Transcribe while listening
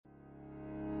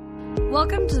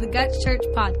Welcome to the Guts Church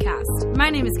podcast. My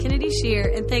name is Kennedy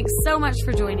Scheer, and thanks so much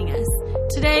for joining us.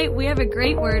 Today, we have a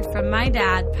great word from my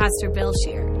dad, Pastor Bill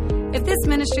Scheer. If this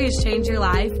ministry has changed your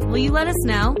life, will you let us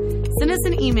know? Send us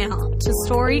an email to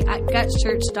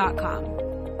story@gutschurch.com.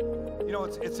 You know,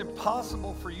 it's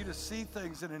impossible for you to see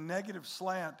things in a negative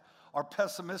slant or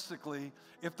pessimistically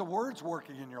if the word's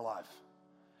working in your life.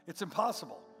 It's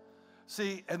impossible.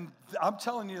 See, and I'm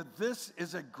telling you, this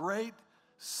is a great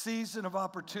season of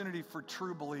opportunity for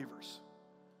true believers.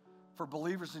 For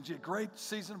believers in Jesus, great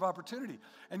season of opportunity.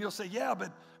 And you'll say, yeah,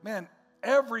 but man,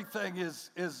 everything is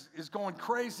going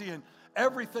crazy and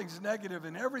everything's negative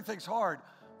and everything's hard.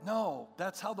 No,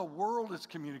 that's how the world is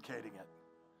communicating it.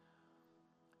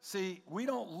 See, we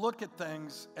don't look at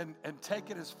things and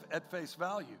take it as at face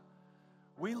value.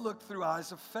 We look through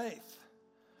eyes of faith.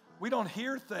 We don't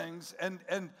hear things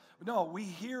and no, we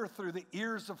hear through the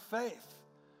ears of faith.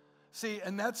 See,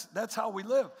 and that's how we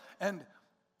live. And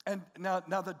now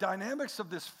the dynamics of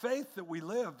this faith that we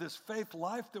live, this faith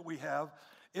life that we have,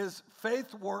 is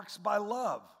faith works by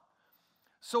love.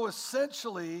 So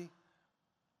essentially,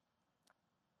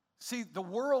 see, the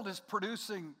world is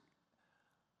producing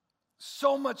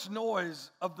so much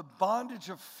noise of the bondage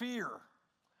of fear.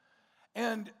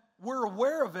 And we're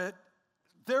aware of it,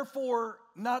 therefore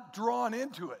not drawn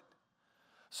into it.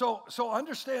 So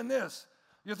understand this.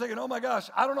 You're thinking, oh my gosh,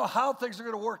 I don't know how things are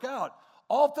going to work out.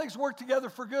 All things work together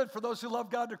for good for those who love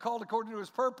God and are called according to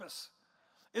his purpose.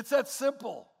 It's that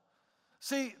simple.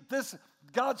 See,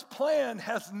 God's plan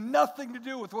has nothing to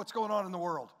do with what's going on in the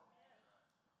world.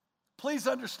 Please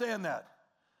understand that.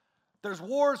 There's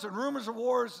wars and rumors of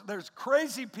wars. There's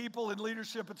crazy people in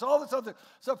leadership. It's all this other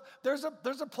stuff. There's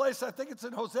a place, I think it's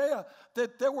in Hosea,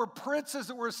 that there were princes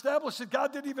that were established that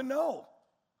God didn't even know.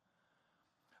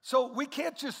 So we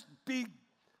can't just be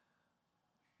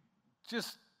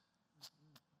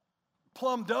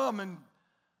plumb dumb and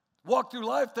walk through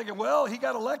life thinking, well, he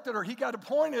got elected or he got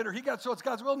appointed or so it's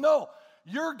God's will. No,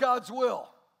 you're God's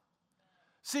will.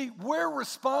 See, we're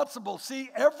responsible. See,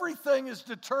 everything is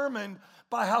determined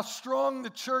by how strong the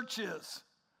church is.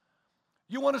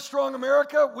 You want a strong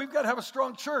America? We've got to have a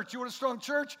strong church. You want a strong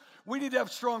church? We need to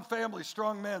have strong families,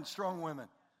 strong men, strong women.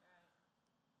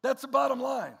 That's the bottom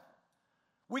line.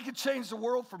 We can change the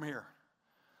world from here.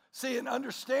 See, in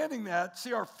understanding that,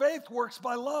 see, our faith works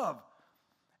by love.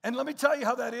 And let me tell you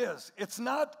how that is. It's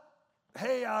not,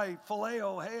 hey, I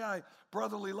phileo, hey, I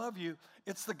brotherly love you.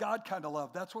 It's the God kind of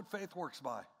love. That's what faith works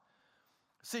by.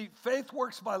 See, faith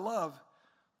works by love,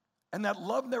 and that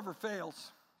love never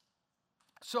fails.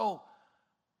 So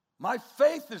my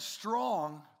faith is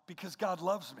strong because God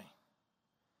loves me.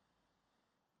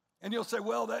 And you'll say,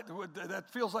 well, that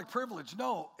feels like privilege.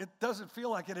 No, it doesn't feel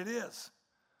like it. It is.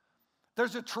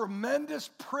 There's a tremendous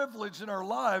privilege in our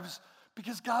lives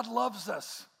because God loves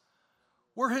us.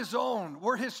 We're his own.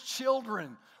 We're his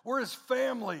children. We're his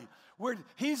family.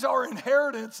 He's our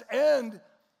inheritance, and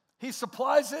he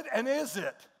supplies it and is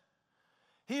it.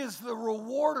 He is the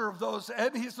rewarder of those,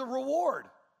 and he's the reward.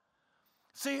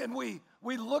 See, and we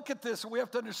look at this, and we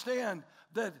have to understand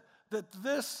that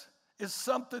this is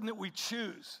something that we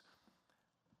choose.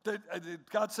 That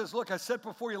God says, look, I set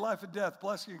before you life and death,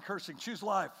 blessing and cursing. Choose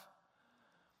life.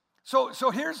 So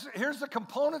here's the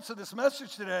components of this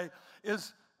message today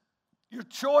is your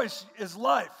choice is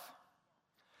life.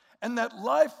 And that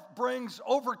life brings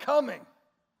overcoming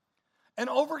and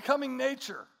overcoming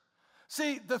nature.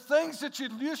 See, the things that you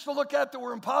used to look at that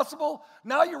were impossible,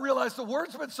 now you realize the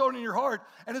word's been sown in your heart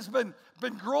and it's been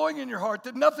growing in your heart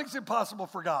that nothing's impossible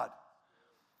for God.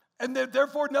 And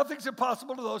therefore nothing's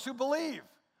impossible to those who believe.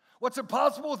 What's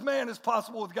impossible with man is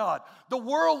possible with God. The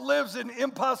world lives in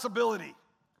impossibility.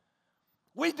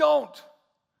 We don't.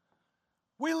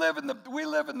 We live in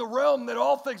the realm that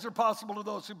all things are possible to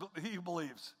those who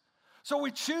believes. So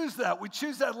we choose that. We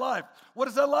choose that life. What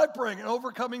does that life bring? An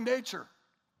overcoming nature.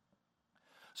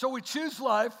 So we choose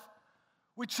life.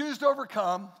 We choose to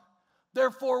overcome.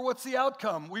 Therefore, what's the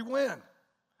outcome? We win.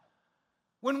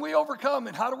 When we overcome,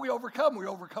 and how do we overcome? We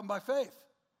overcome by faith.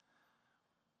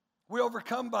 We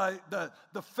overcome by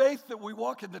the faith that we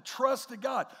walk in, the trust in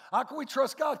God. How can we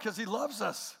trust God? Because he loves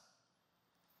us.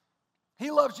 He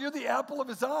loves you, the apple of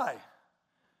his eye.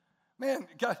 Man,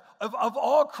 God, of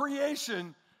all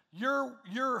creation, you're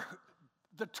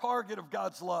the target of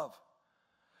God's love.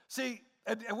 See,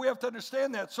 and we have to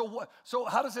understand that. So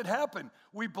how does it happen?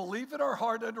 We believe in our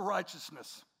heart unto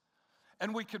righteousness,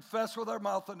 and we confess with our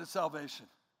mouth unto salvation.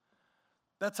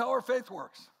 That's how our faith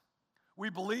works.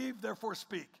 We believe, therefore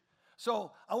speak.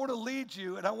 So I want to lead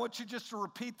you, and I want you just to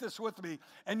repeat this with me.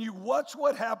 And you watch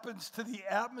what happens to the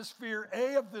atmosphere,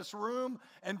 A, of this room,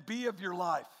 and B, of your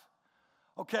life.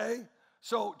 Okay?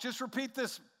 So just repeat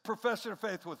this profession of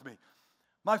faith with me.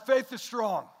 My faith is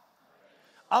strong.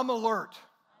 I'm alert.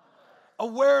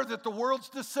 Aware that the world's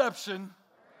deception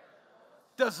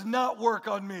does not work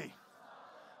on me.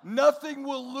 Nothing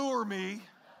will lure me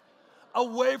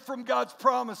away from God's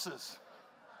promises.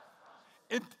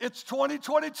 It's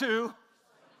 2022,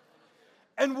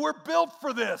 and we're built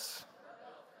for this.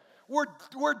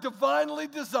 We're divinely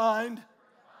designed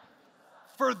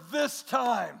for this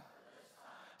time.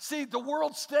 See, the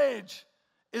world stage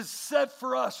is set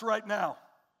for us right now.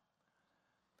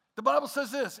 The Bible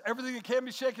says this, everything that can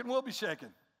be shaken will be shaken.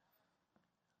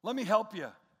 Let me help you.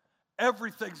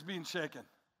 Everything's being shaken.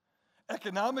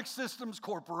 Economic systems,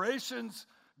 corporations,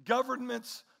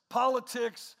 governments,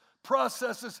 politics,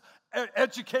 processes,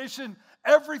 education,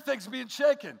 everything's being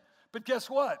shaken. But guess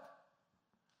what?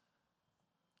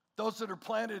 Those that are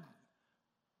planted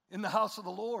in the house of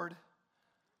the Lord,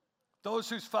 those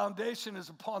whose foundation is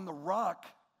upon the rock,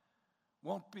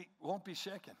 won't be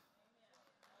shaken.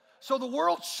 So the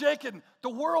world's shaken. The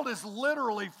world is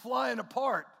literally flying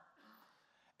apart.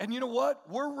 And you know what?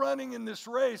 We're running in this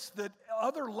race that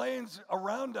other lanes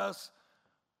around us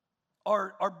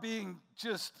are being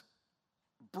just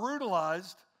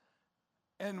brutalized,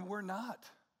 and we're not.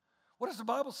 What does the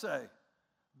Bible say?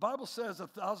 The Bible says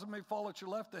 1,000 may fall at your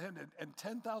left hand and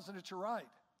 10,000 at your right.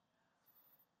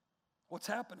 What's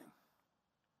happening?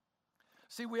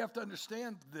 See, we have to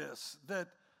understand this, that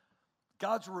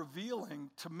God's revealing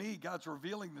to me, God's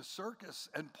revealing the circus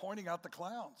and pointing out the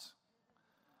clowns.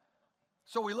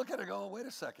 So we look at it and go, oh, wait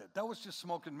a second, that was just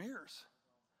smoke and mirrors.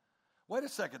 Wait a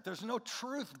second, there's no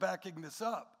truth backing this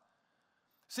up.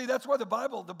 See, that's why the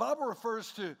Bible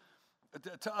refers to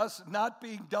us not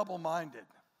being double-minded,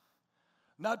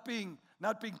 not being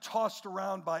tossed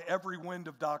around by every wind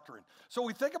of doctrine. So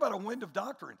we think about a wind of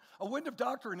doctrine. A wind of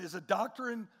doctrine is a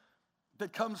doctrine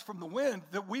that comes from the wind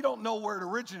that we don't know where it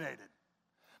originated.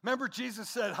 Remember, Jesus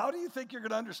said, how do you think you're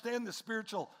going to understand these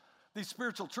spiritual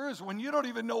truths when you don't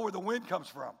even know where the wind comes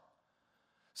from?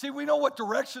 See, we know what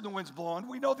direction the wind's blowing.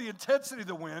 We know the intensity of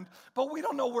the wind, but we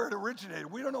don't know where it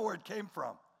originated. We don't know where it came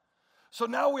from. So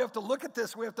now we have to look at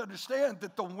this. We have to understand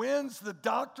that the winds, the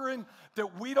doctrine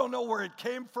that we don't know where it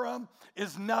came from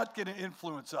is not going to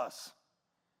influence us.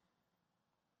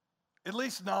 At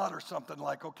least not, or something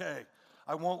like, okay,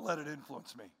 I won't let it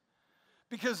influence me.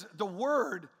 Because the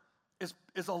word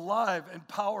is alive and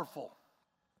powerful.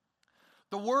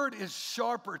 The word is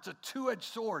sharper. It's a two-edged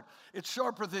sword. It's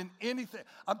sharper than anything.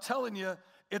 I'm telling you,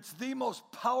 it's the most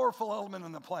powerful element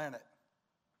on the planet.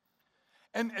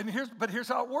 And here's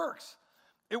how it works.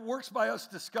 It works by us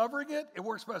discovering it. It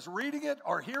works by us reading it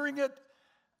or hearing it,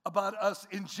 about us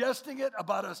ingesting it,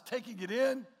 about us taking it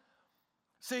in.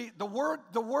 See, the word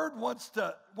wants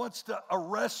to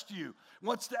arrest you,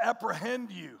 wants to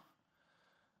apprehend you,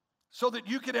 so that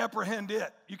you can apprehend it.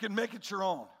 You can make it your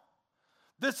own.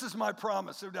 This is my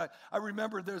promise. I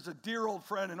remember there's a dear old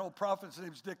friend, an old prophet, his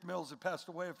name's Dick Mills, that passed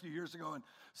away a few years ago, and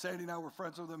Sandy and I were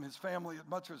friends with him. His family,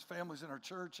 much of his family's in our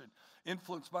church and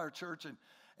influenced by our church,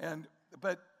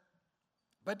 but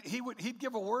he'd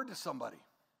give a word to somebody.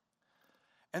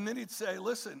 And then he'd say,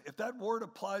 listen, if that word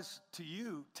applies to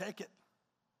you, take it.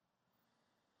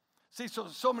 See,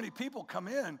 so many people come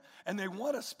in and they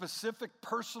want a specific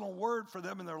personal word for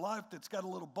them in their life that's got a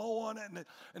little bow on it.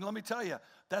 And let me tell you,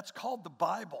 that's called the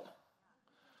Bible.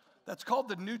 That's called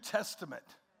the New Testament.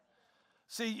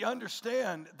 See, you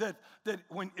understand that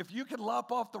if you can lop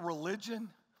off the religion,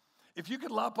 if you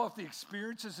can lop off the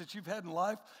experiences that you've had in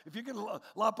life, if you can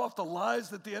lop off the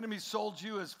lies that the enemy sold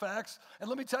you as facts, and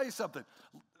let me tell you something,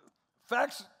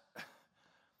 facts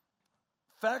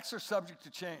are subject to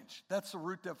change. That's the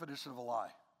root definition of a lie.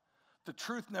 The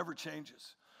truth never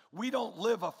changes. We don't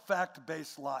live a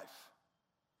fact-based life.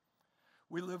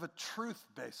 We live a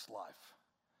truth-based life.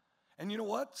 And you know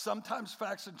what? Sometimes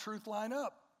facts and truth line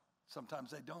up. Sometimes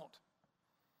they don't.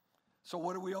 So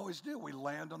what do we always do? We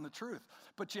land on the truth.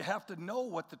 But you have to know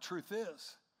what the truth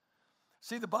is.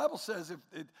 See, the Bible says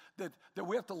that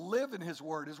we have to live in His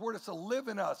Word. His Word is to live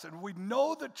in us. And we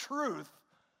know the truth.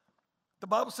 The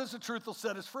Bible says the truth will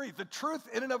set us free. The truth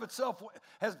in and of itself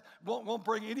won't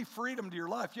bring any freedom to your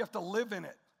life. You have to live in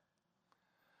it.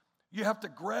 You have to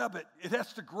grab it. It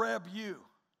has to grab you.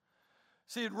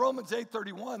 See, in Romans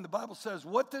 8:31, the Bible says,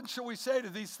 what then shall we say to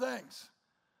these things?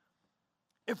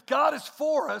 If God is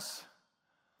for us,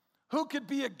 who could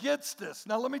be against us?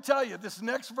 Now let me tell you, this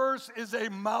next verse is a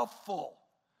mouthful.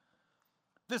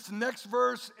 This next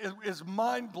verse is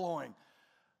mind-blowing.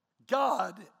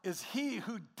 God is He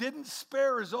who didn't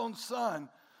spare His own Son,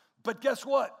 but guess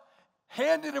what?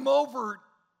 Handed Him over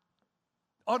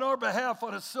on our behalf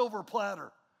on a silver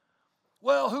platter.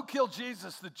 Well, who killed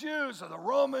Jesus? The Jews or the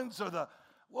Romans or the...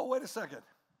 Well, wait a second.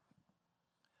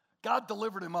 God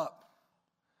delivered him up.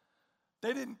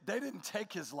 They didn't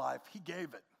take his life. He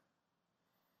gave it.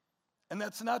 And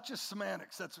that's not just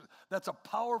semantics. That's a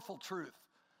powerful truth.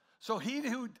 So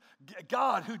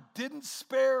God who didn't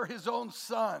spare his own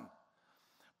son,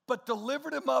 but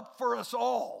delivered him up for us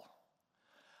all,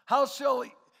 how shall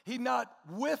he not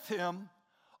with him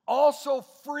also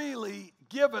freely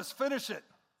give us, finish it.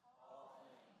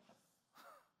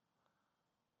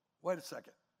 Wait a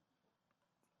second.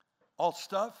 All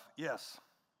stuff? Yes.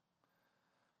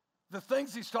 The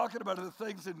things he's talking about are the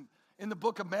things in the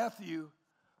book of Matthew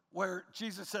where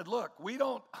Jesus said, look, we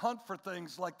don't hunt for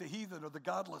things like the heathen or the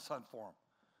godless hunt for them.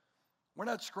 We're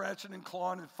not scratching and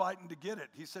clawing and fighting to get it.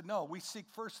 He said, no, we seek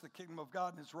first the kingdom of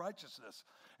God and his righteousness.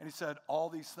 And he said, all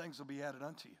these things will be added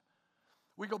unto you.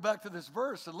 We go back to this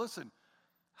verse and listen,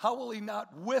 how will he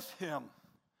not with him?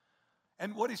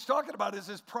 And what he's talking about is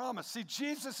his promise. See,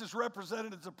 Jesus is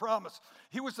represented as a promise.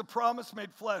 He was the promise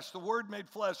made flesh, the word made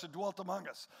flesh and dwelt among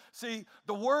us. See,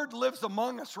 the word lives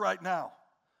among us right now.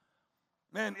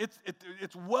 Man,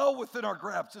 it's well within our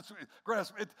grasp.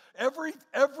 Every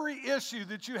issue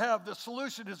that you have, the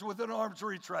solution is within arm's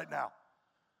reach right now.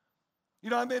 You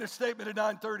know, I made a statement at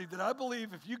 9:30 that I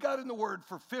believe if you got in the Word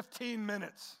for 15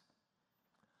 minutes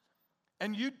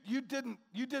and you didn't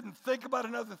think about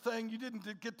another thing, you didn't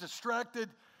get distracted,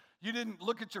 you didn't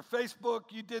look at your Facebook,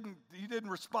 you didn't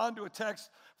respond to a text,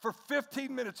 for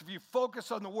 15 minutes, if you focus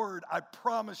on the Word, I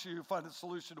promise you'll find a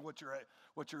solution to what your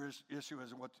issue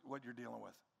is and what you're dealing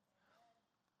with.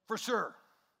 For sure.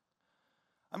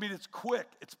 I mean, it's quick,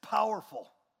 it's powerful.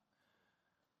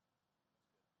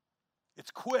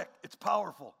 It's quick, it's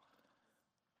powerful.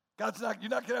 You're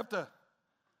not going to have to,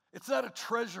 it's not a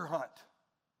treasure hunt.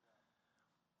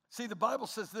 See, the Bible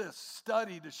says this,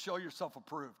 study to show yourself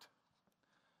approved.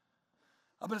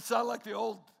 I'm going to sound like the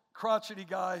old crotchety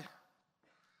guy,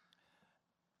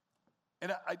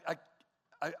 and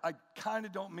I kind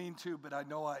of don't mean to, but I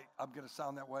know I'm going to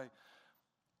sound that way.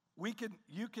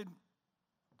 You can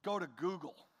go to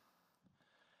Google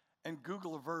and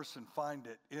Google a verse and find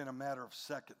it in a matter of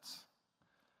seconds.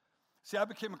 See, I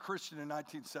became a Christian in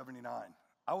 1979.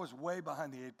 I was way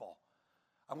behind the eight ball.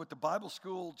 I went to Bible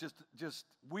school just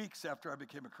weeks after I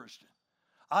became a Christian.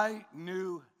 I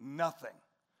knew nothing,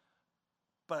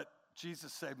 but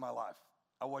Jesus saved my life.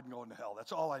 I wasn't going to hell.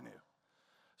 That's all I knew.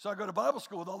 So I go to Bible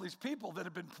school with all these people that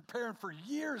have been preparing for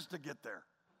years to get there.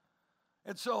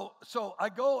 And so I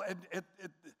go, and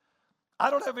I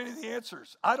don't have any of the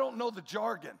answers. I don't know the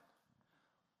jargon.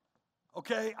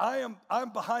 Okay, I'm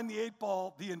behind the eight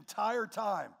ball the entire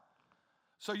time.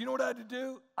 So you know what I had to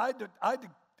do? I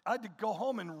had to go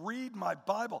home and read my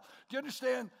Bible. Do you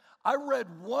understand? I read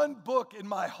one book in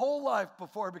my whole life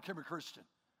before I became a Christian.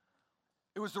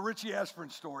 It was the Richie Ashburn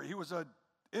story. He was an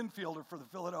infielder for the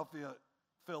Philadelphia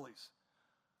Phillies.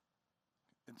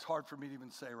 It's hard for me to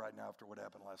even say right now after what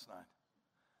happened last night.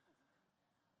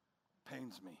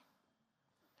 Pains me.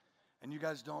 And you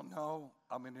guys don't know,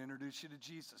 I'm going to introduce you to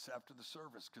Jesus after the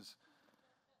service because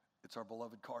it's our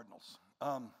beloved Cardinals.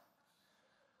 What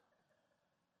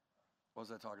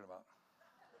was I talking about?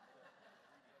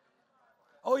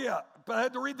 Oh, yeah, but I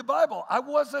had to read the Bible. I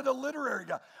wasn't a literary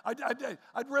guy.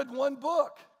 I'd read one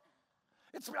book.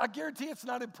 I guarantee it's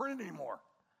not in print anymore.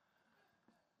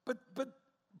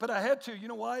 But I had to. You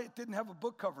know why? It didn't have a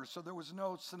book cover, so there was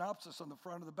no synopsis on the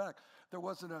front or the back. There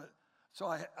wasn't so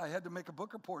I had to make a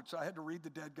book report, so I had to read the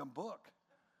dadgum book.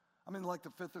 I'm in like the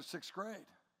 5th or 6th grade.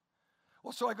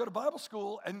 Well, so I go to Bible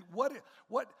school, and what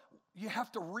you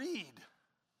have to read.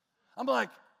 I'm like,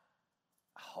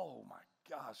 oh my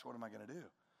gosh, what am I going to do?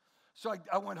 So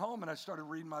I went home and I started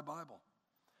reading my Bible.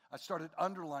 I started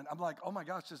underlining. I'm like, oh my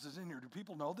gosh, this is in here. Do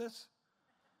people know this?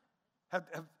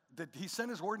 Did he send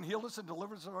his word and healed us and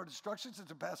delivered us of our destructions?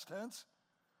 It's a past tense.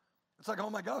 It's like, oh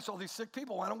my gosh, all these sick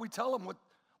people, why don't we tell them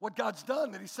what God's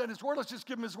done, that he sent his word? Let's just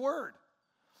give him his word.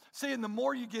 See, and the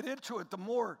more you get into it, the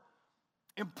more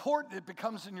important it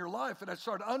becomes in your life. And I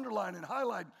started underlining,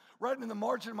 highlighting, writing in the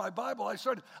margin of my Bible.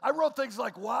 I wrote things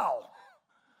like, wow,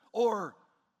 or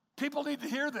people need to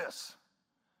hear this.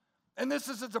 And this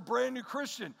is as a brand new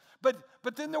Christian. But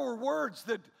then there were words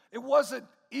that a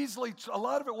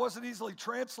lot of it wasn't easily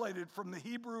translated from the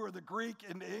Hebrew or the Greek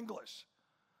into English.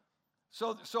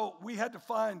 So we had to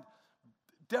find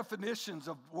definitions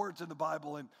of words in the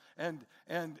Bible and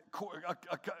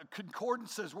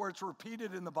concordances where it's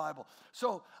repeated in the Bible.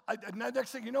 So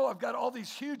next thing you know, I've got all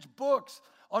these huge books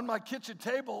on my kitchen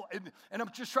table, and I'm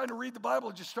just trying to read the Bible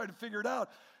and just trying to figure it out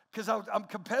because I'm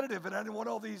competitive and I didn't want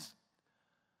all these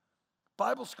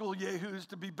Bible school yahoos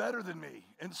to be better than me.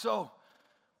 And so,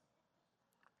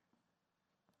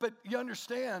 but you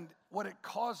understand what it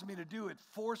caused me to do. It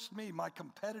forced me, my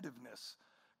competitiveness,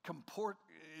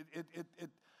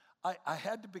 I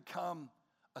had to become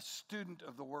a student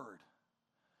of the Word.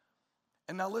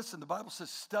 And now listen, the Bible says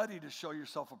study to show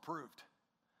yourself approved.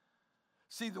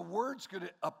 See, the Word's going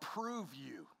to approve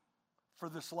you for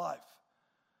this life.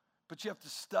 But you have to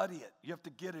study it. You have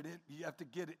to get it in. You have to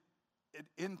get it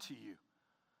into you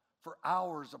for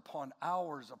hours upon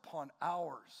hours upon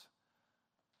hours,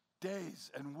 days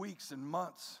and weeks and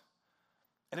months.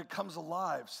 And it comes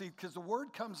alive. See, because the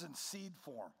Word comes in seed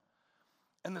form.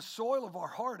 And the soil of our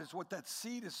heart is what that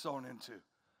seed is sown into.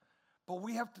 But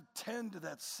we have to tend to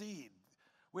that seed.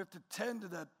 We have to tend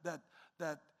to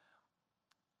that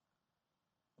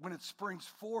when it springs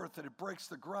forth and it breaks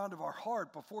the ground of our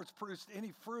heart before it's produced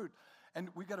any fruit. And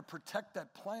we got to protect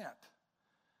that plant.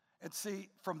 And see,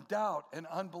 from doubt and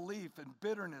unbelief and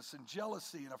bitterness and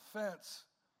jealousy and offense.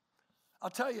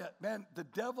 I'll tell you, man, the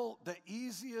devil, the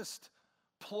easiest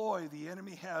ploy the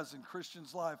enemy has in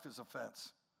Christians' life is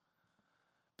offense.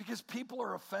 Because people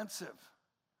are offensive.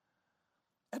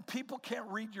 And people can't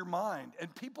read your mind.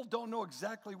 And people don't know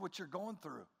exactly what you're going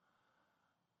through.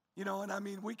 You know, and I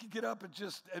mean, we could get up and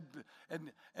just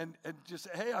just say,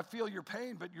 hey, I feel your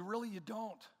pain, but you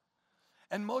don't.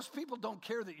 And most people don't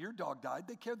care that your dog died.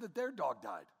 They care that their dog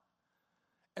died.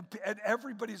 And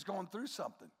everybody's going through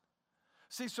something.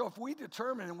 See, so if we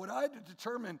determine, and what I had to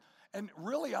determine, and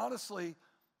really honestly,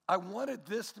 I wanted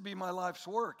this to be my life's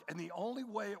work. And the only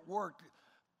way it worked,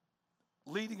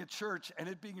 leading a church and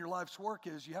it being your life's work,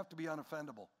 is you have to be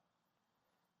unoffendable.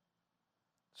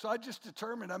 So I just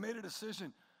determined, I made a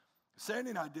decision. Sandy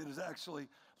and I did is actually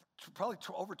probably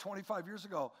over 25 years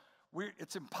ago.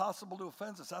 It's impossible to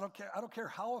offend us. I don't care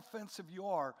how offensive you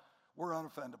are, we're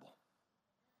unoffendable.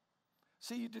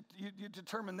 See, you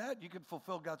determine that, you can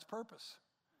fulfill God's purpose.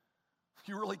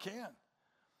 You really can.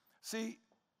 See,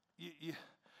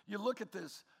 you look at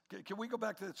this. Can we go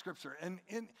back to that scripture? And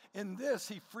in this,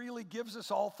 he freely gives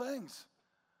us all things.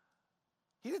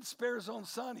 He didn't spare his own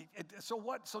son. So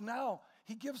what? So now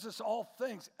he gives us all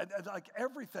things, and like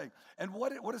everything. And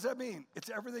what does that mean? It's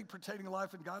everything pertaining to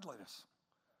life and godliness.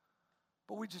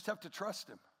 But we just have to trust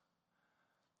him.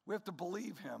 We have to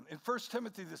believe him. In 1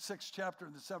 Timothy, the 6th chapter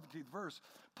and the 17th verse,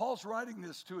 Paul's writing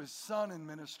this to his son in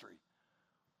ministry.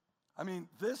 I mean,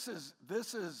 this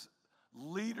is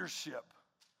leadership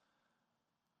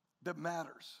that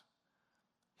matters.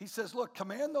 He says, look,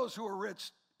 command those who are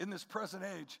rich in this present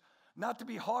age not to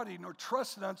be haughty nor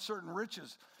trust in uncertain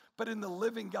riches, but in the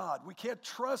living God. We can't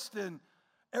trust in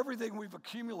everything we've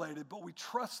accumulated, but we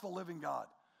trust the living God.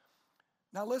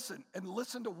 Now listen, and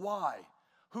listen to why.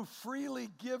 Who freely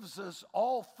gives us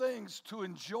all things to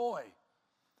enjoy.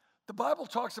 The Bible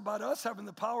talks about us having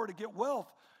the power to get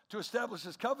wealth, to establish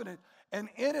his covenant, and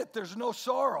in it there's no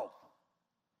sorrow.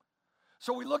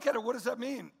 So we look at it, what does that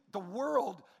mean? The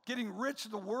world, getting rich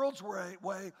the world's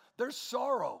way, there's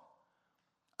sorrow.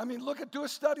 I mean, do a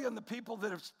study on the people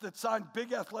that sign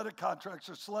big athletic contracts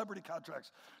or celebrity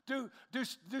contracts. Do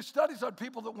studies on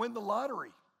people that win the lottery,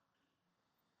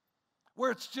 where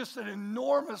it's just an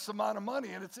enormous amount of money.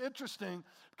 And it's interesting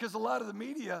because a lot of the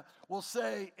media will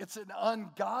say it's an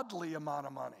ungodly amount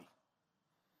of money.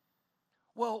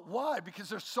 Well, why? Because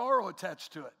there's sorrow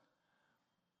attached to it.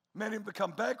 Many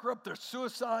become bankrupt, there's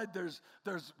suicide, there's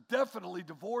definitely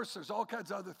divorce, there's all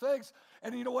kinds of other things.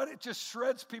 And you know what? It just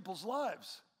shreds people's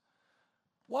lives.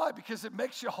 Why? Because it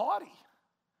makes you haughty.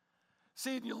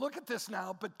 See, and you look at this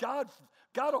now, but God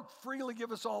will freely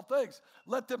give us all things.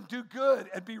 Let them do good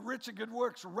and be rich in good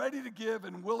works, ready to give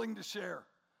and willing to share.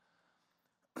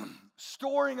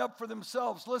 Storing up for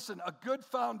themselves, listen, a good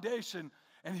foundation.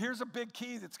 And here's a big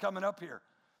key that's coming up here.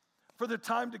 For the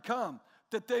time to come,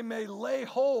 that they may lay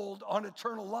hold on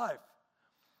eternal life.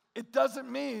 It doesn't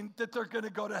mean that they're going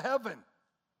to go to heaven.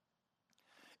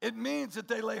 It means that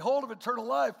they lay hold of eternal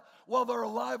life while they're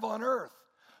alive on earth.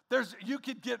 You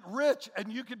could get rich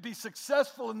and you could be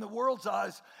successful in the world's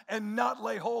eyes and not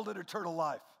lay hold of eternal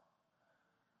life.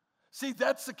 See,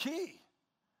 that's the key.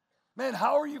 Man,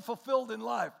 how are you fulfilled in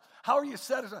life? How are you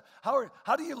satisfied?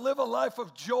 How do you live a life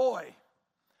of joy?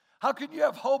 How can you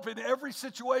have hope in every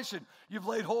situation? You've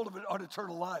laid hold of it on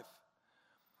eternal life.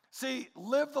 See,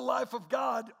 live the life of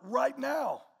God right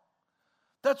now.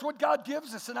 That's what God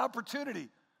gives us, an opportunity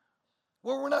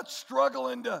where we're not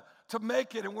struggling to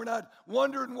make it and we're not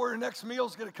wondering where our next meal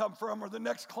is going to come from or the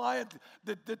next client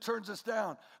that turns us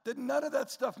down. That none of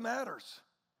that stuff matters.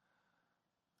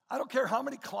 I don't care how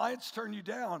many clients turn you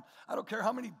down. I don't care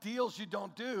how many deals you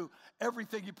don't do.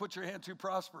 Everything you put your hand to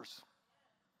prospers.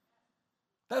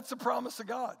 That's the promise of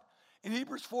God. In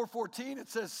Hebrews 4:14, it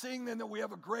says, seeing then that we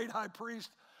have a great high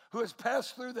priest who has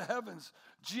passed through the heavens,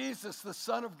 Jesus, the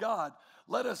Son of God,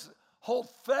 let us hold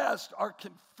fast our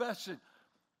confession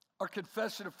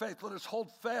of faith. Let us hold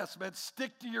fast, man.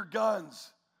 Stick to your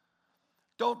guns.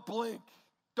 Don't blink.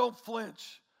 Don't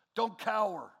flinch. Don't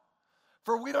cower.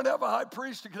 For we don't have a high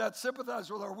priest who cannot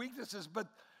sympathize with our weaknesses, but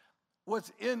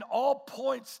was in all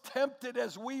points tempted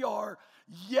as we are,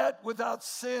 yet without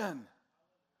sin.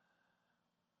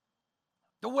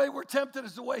 The way we're tempted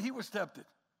is the way he was tempted.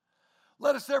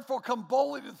 Let us therefore come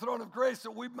boldly to the throne of grace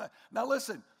that we might. Now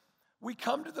listen, we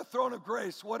come to the throne of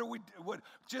grace. What do we do?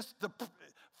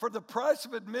 For the price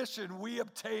of admission, we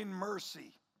obtain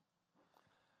mercy.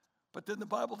 But then the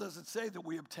Bible doesn't say that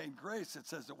we obtain grace. It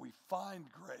says that we find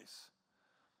grace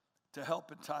to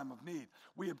help in time of need.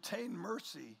 We obtain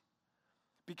mercy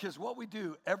because what we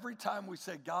do every time we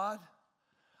say, God,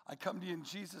 I come to you in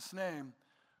Jesus' name,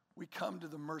 we come to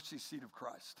the mercy seat of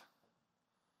Christ.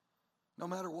 No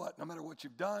matter what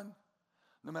you've done,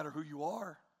 no matter who you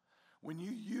are, when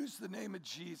you use the name of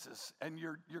Jesus and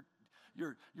you're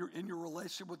in your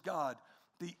relationship with God,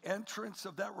 the entrance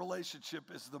of that relationship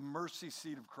is the mercy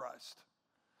seat of Christ.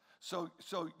 So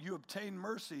you obtain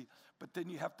mercy, but then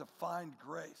you have to find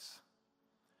grace.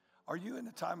 Are you in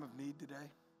a time of need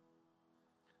today?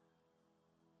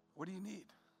 What do you need?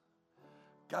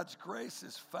 God's grace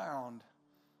is found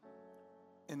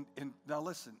in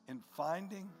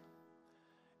finding,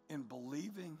 in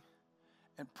believing,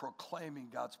 and proclaiming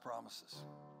God's promises.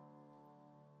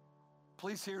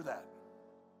 Please hear that.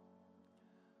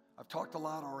 I've talked a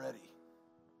lot already.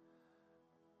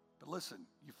 But listen,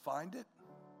 you find it,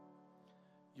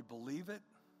 you believe it,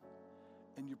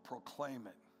 and you proclaim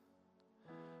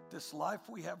it. This life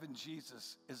we have in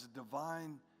Jesus is a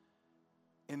divine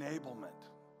enablement.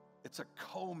 It's a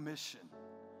co-mission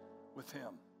with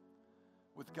him,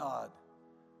 with God,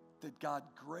 that God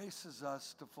graces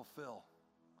us to fulfill.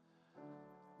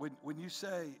 When you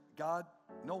say, God,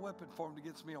 no weapon formed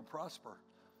against me will prosper,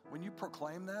 when you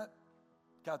proclaim that,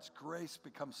 God's grace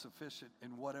becomes sufficient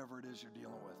in whatever it is you're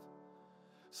dealing with.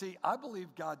 See, I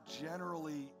believe God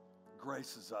generally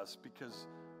graces us because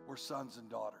we're sons and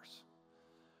daughters.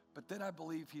 But then I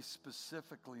believe he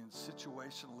specifically and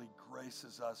situationally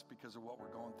graces us because of what we're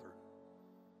going through.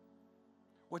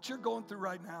 What you're going through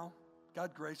right now,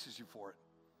 God graces you for it.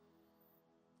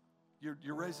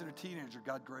 You're raising a teenager,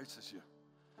 God graces you.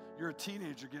 You're a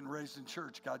teenager getting raised in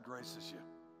church, God graces you.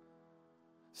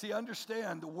 See,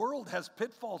 understand, the world has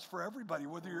pitfalls for everybody,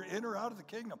 whether you're in or out of the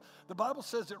kingdom. The Bible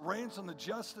says it rains on the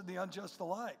just and the unjust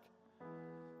alike.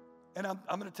 And I'm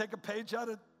going to take a page out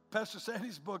of Pastor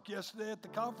Sandy's book yesterday at the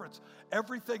conference.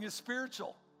 Everything is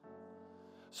spiritual.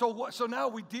 So now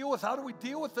we deal with, how do we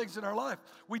deal with things in our life?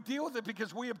 We deal with it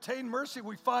because we obtain mercy,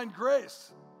 we find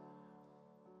grace.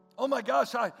 Oh my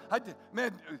gosh,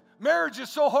 man, marriage is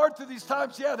so hard through these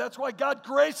times. Yeah, that's why God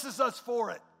graces us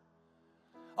for it.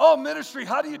 Oh, ministry,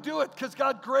 how do you do it? Because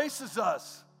God graces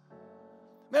us.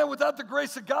 Man, without the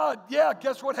grace of God, yeah,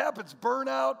 guess what happens?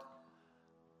 Burnout,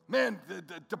 man,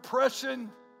 the depression.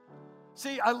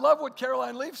 See, I love what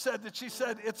Caroline Leaf said, that she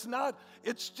said,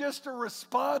 it's just a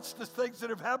response to things that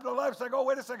have happened in life. It's like, oh,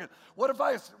 wait a second. What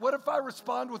if I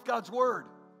respond with God's word?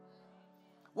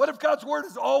 What if God's word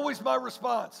is always my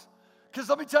response? Because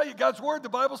let me tell you, God's word, the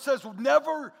Bible says,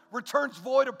 never returns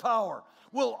void of power.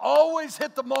 Will always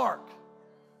hit the mark.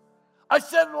 I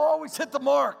said it'll always hit the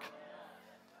mark.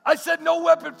 I said no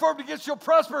weapon formed against you will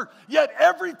prosper, yet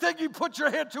everything you put your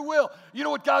hand to will. You know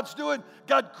what God's doing?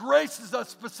 God graces us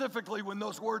specifically when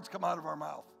those words come out of our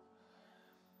mouth.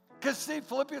 Because see,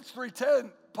 Philippians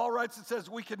 3:10, Paul writes and says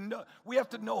we have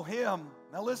to know him.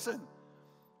 Now listen,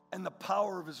 and the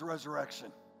power of his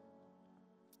resurrection.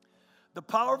 The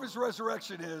power of his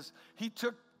resurrection is he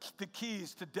took the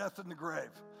keys to death and the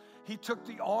grave. He took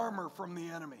the armor from the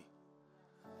enemy.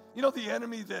 You know, the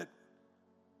enemy that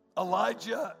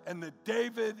Elijah and that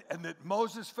David and that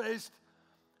Moses faced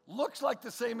looks like the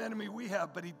same enemy we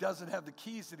have, but he doesn't have the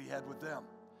keys that he had with them.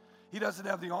 He doesn't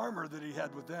have the armor that he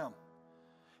had with them.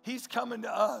 He's coming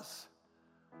to us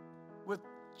with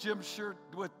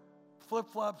with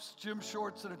flip-flops, gym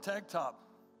shorts, and a tank top.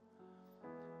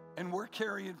 And we're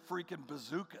carrying freaking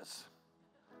bazookas.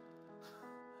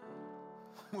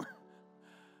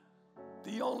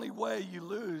 The only way you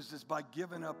lose is by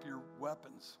giving up your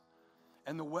weapons.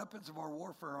 And the weapons of our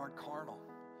warfare aren't carnal.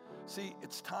 See,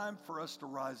 it's time for us to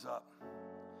rise up.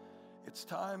 It's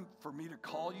time for me to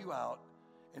call you out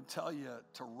and tell you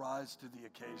to rise to the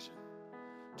occasion.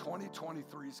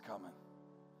 2023 is coming.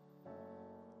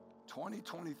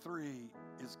 2023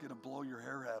 is going to blow your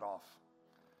hair hat off.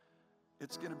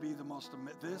 It's going to be the most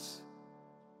amazing. This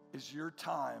is your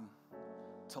time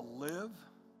to live,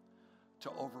 to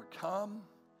overcome,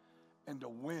 and to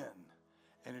win.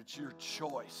 And it's your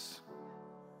choice.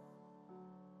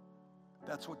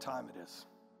 That's what time it is.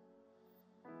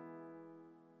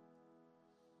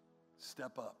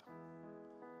 Step up.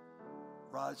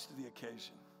 Rise to the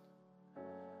occasion.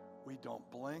 We don't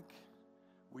blink.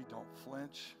 We don't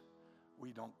flinch.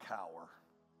 We don't cower.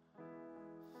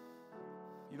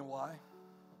 You know why?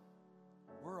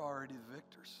 We're already the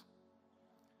victors.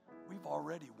 We've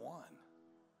already won.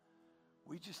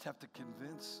 We just have to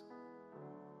convince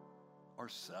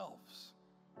ourselves.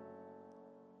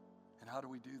 And how do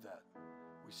we do that?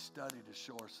 We study to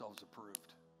show ourselves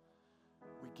approved.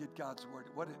 We get God's word.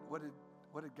 What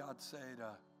did God say to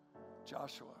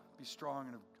Joshua? Be strong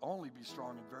and only be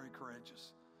strong and very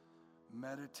courageous.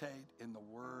 Meditate in the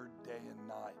word day and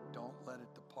night. Don't let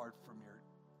it depart from your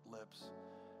lips.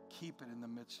 Keep it in the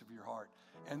midst of your heart.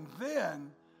 And then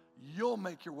you'll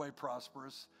make your way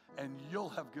prosperous and you'll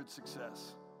have good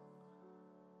success.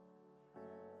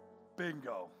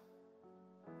 Bingo.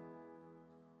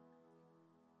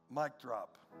 Mic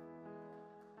drop.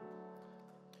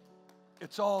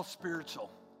 It's all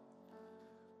spiritual.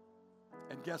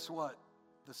 And guess what?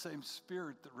 The same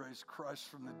spirit that raised Christ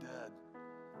from the dead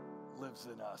lives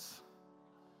in us.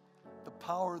 The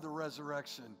power of the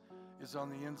resurrection is on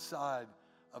the inside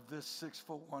of this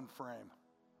 6'1" frame.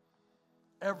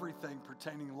 Everything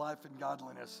pertaining to life and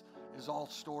godliness is all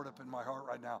stored up in my heart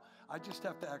right now. I just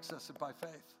have to access it by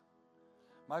faith.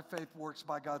 My faith works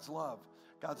by God's love.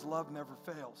 God's love never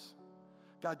fails.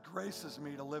 God graces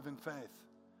me to live in faith.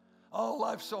 Oh,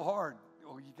 life's so hard.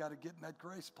 Oh, you got to get in that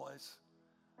grace place.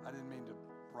 I didn't mean to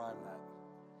rhyme that.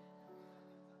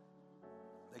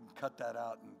 They can cut that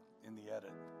out in the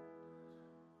edit.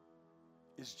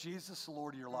 Is Jesus the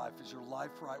Lord of your life? Is your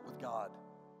life right with God?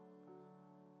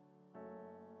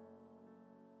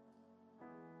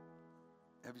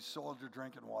 Have you soiled your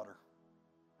drinking water?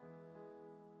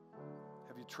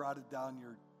 Have you trodden down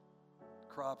your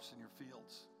crops in your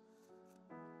fields?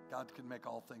 God can make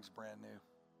all things brand new.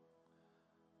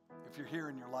 If you're here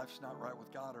and your life's not right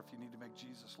with God, or if you need to make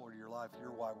Jesus Lord of your life,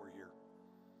 you're why we're here.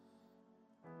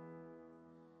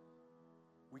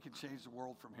 We can change the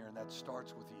world from here, and that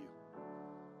starts with you.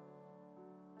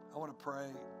 I want to pray.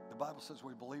 The Bible says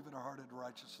we believe in our heart unto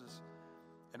righteousness,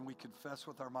 and we confess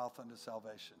with our mouth unto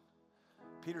salvation.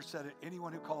 Peter said it,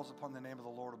 anyone who calls upon the name of the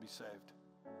Lord will be saved.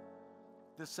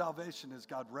 This salvation is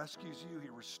God rescues you. He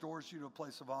restores you to a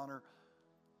place of honor.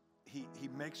 He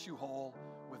makes you whole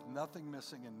with nothing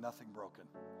missing and nothing broken.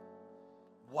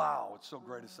 Wow, it's so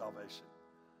great a salvation.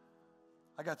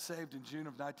 I got saved in June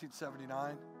of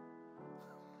 1979.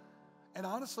 And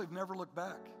honestly, I've never looked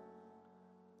back.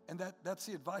 And that's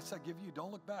the advice I give you.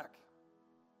 Don't look back.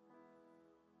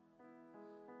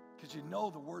 Because you know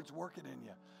the word's working in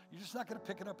you. You're just not going to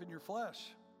pick it up in your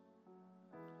flesh.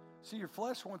 See, your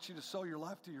flesh wants you to sow your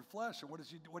life to your flesh. And what do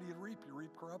you reap? You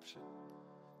reap corruption.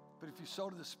 But if you sow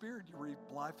to the Spirit, you reap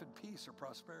life and peace or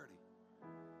prosperity.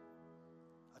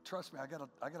 Trust me, I got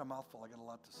a mouthful. I got a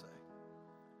lot to say.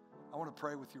 I want to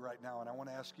pray with you right now, and I want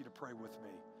to ask you to pray with me.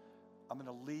 I'm going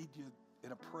to lead you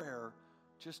in a prayer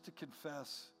just to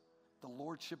confess the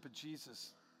lordship of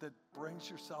Jesus that brings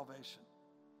your salvation.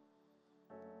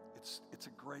 It's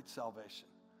a great salvation.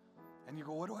 And you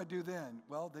go, what do I do then?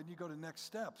 Well, then you go to next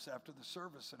steps after the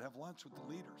service and have lunch with the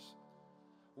leaders.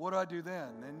 What do I do then?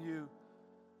 Then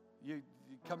you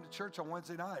come to church on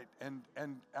Wednesday night. And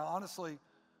honestly,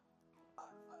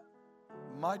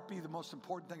 might be the most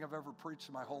important thing I've ever preached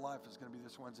in my whole life is going to be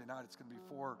this Wednesday night. It's going to be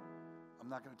I'm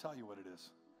not going to tell you what it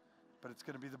is, but it's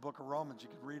going to be the book of Romans. You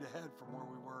can read ahead from where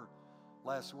we were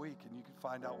last week, and you can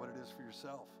find out what it is for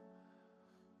yourself.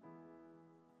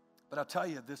 But I'll tell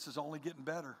you, this is only getting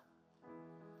better.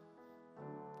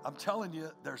 I'm telling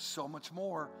you, there's so much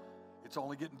more. It's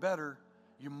only getting better.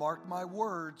 You mark my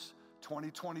words,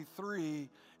 2023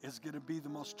 is going to be the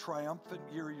most triumphant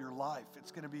year of your life.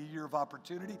 It's going to be a year of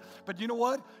opportunity. But you know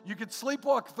what? You can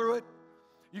sleepwalk through it.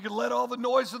 You can let all the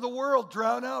noise of the world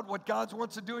drown out what God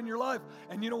wants to do in your life.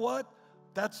 And you know what?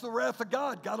 That's the wrath of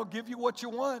God. God will give you what you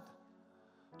want.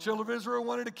 Children of Israel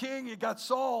wanted a king. You got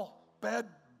Saul. Bad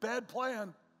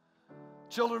plan.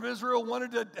 Children of Israel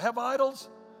wanted to have idols.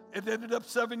 It ended up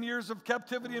 7 years of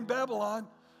captivity in Babylon.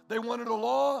 They wanted a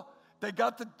law. They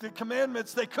got the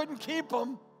commandments. They couldn't keep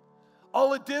them.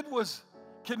 All it did was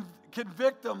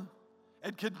convict them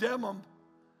and condemn them.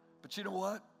 But you know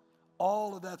what?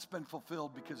 All of that's been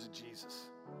fulfilled because of Jesus.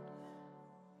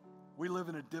 We live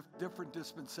in a different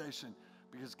dispensation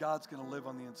because God's going to live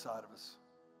on the inside of us.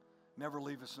 never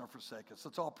leave us nor forsake us.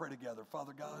 Let's all pray together.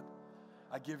 Father God,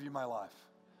 I give you my life.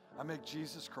 I make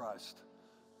Jesus Christ.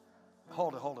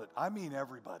 Hold it. I mean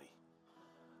everybody.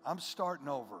 I'm starting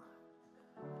over.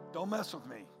 Don't mess with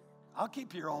me. I'll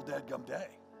keep you here all dadgum day.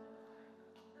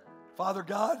 Father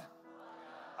God,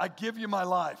 I give you my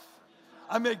life.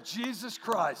 I make Jesus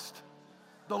Christ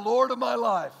the Lord of my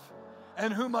life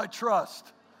and whom I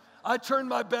trust. I turn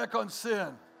my back on sin.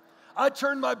 I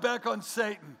turn my back on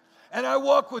Satan. And I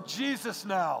walk with Jesus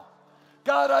now.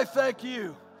 God, I thank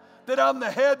you that I'm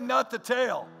the head and not the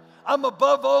tail. I'm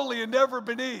above only and never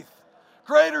beneath.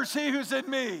 Greater is he who's in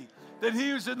me than he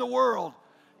who's in the world.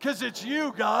 Because it's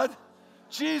you, God.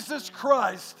 Jesus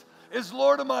Christ is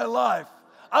Lord of my life.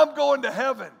 I'm going to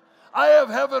heaven. I have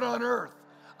heaven on earth.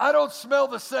 I don't smell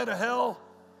the scent of hell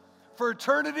for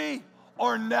eternity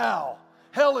or now.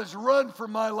 Hell is run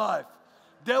from my life.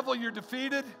 Devil, you're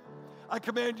defeated. I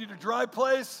command you to dry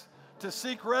place, to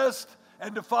seek rest,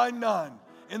 and to find none.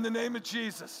 In the name of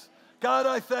Jesus. God,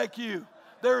 I thank you.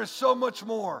 There is so much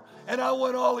more, and I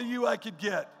want all of you I could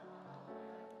get.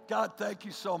 God, thank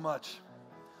you so much.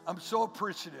 I'm so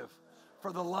appreciative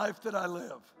for the life that I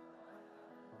live.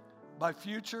 My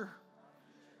future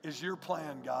is your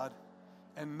plan, God,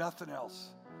 and nothing else.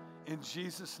 In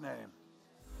Jesus' name.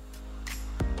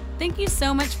 Thank you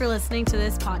so much for listening to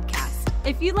this podcast.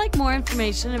 If you'd like more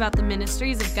information about the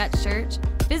ministries of Guts Church,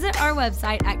 visit our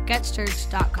website at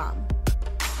gutschurch.com.